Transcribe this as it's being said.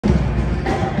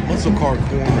Muscle Car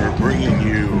Corner bringing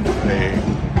you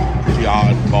a pretty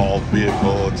oddball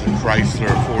vehicle. It's a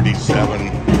Chrysler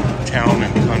 47 Town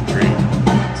and Country.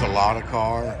 It's a lot of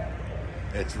car.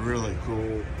 It's really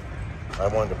cool. I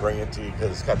wanted to bring it to you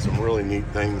because it's got some really neat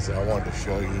things that I wanted to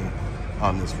show you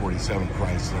on this 47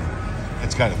 Chrysler.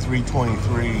 It's got a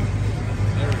 323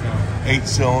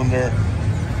 8-cylinder.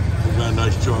 We've got a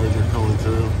nice charger coming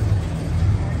through.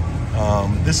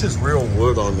 This is real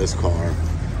wood on this car.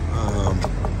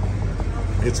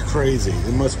 It's crazy.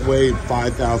 It must weigh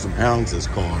 5,000 pounds, this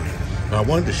car. Now, I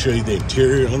wanted to show you the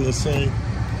interior on this thing,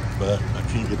 but I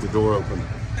can't get the door open.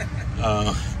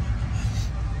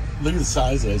 Look at the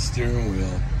size of that steering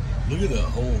wheel. Look at the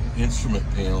whole instrument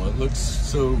panel. It looks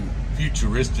so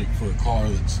futuristic for a car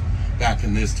that's back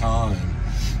in this time.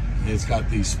 It's got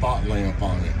the spot lamp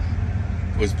on it.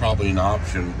 It was probably an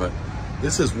option, but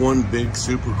this is one big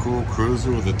super cool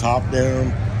cruiser with the top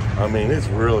down. I mean, it's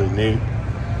really neat.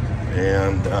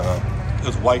 And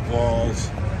there's white walls.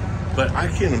 But I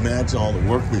can't imagine all the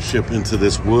workmanship into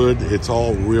this wood. It's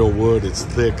all real wood. It's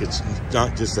thick. It's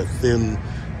not just a thin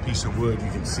piece of wood. You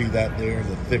can see that there,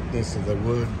 the thickness of the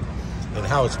wood and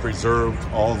how it's preserved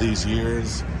all these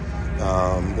years.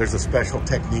 There's a special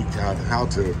technique on how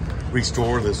to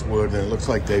restore this wood, and it looks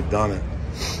like they've done it.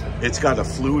 It's got a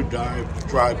fluid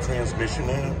drive transmission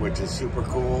in it, which is super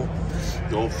cool.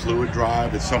 The old fluid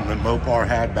drive is something that Mopar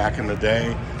had back in the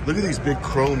day. Look at these big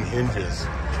chrome hinges,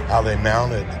 how they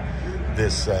mounted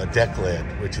this deck lid,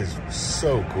 which is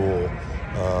so cool.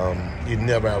 You'd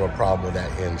never have a problem with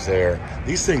that hinge there.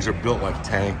 These things are built like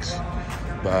tanks,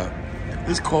 but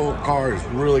this car is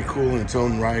really cool in its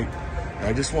own right. And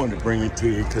I just wanted to bring it to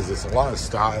you because there's a lot of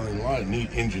styling, a lot of neat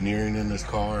engineering in this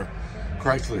car.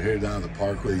 Chrysler hit it out of the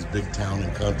park with these big Town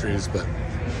and Countries, but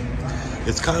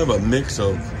it's kind of a mix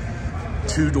of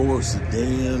two-door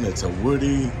sedan. It's a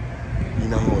woodie, you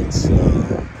know, it's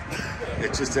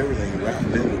just everything wrapped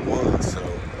into one. So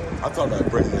I thought I'd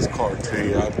bring this car to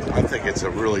you. I think it's a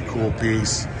really cool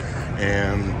piece,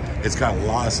 and it's got a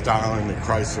lot of styling. The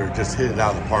Chrysler just hit it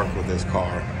out of the park with this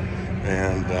car,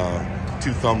 and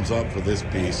 2 thumbs up for this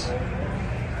piece.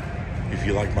 If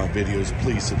you like my videos,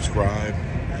 please subscribe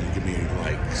and give me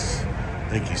likes.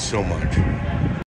 Thank you so much.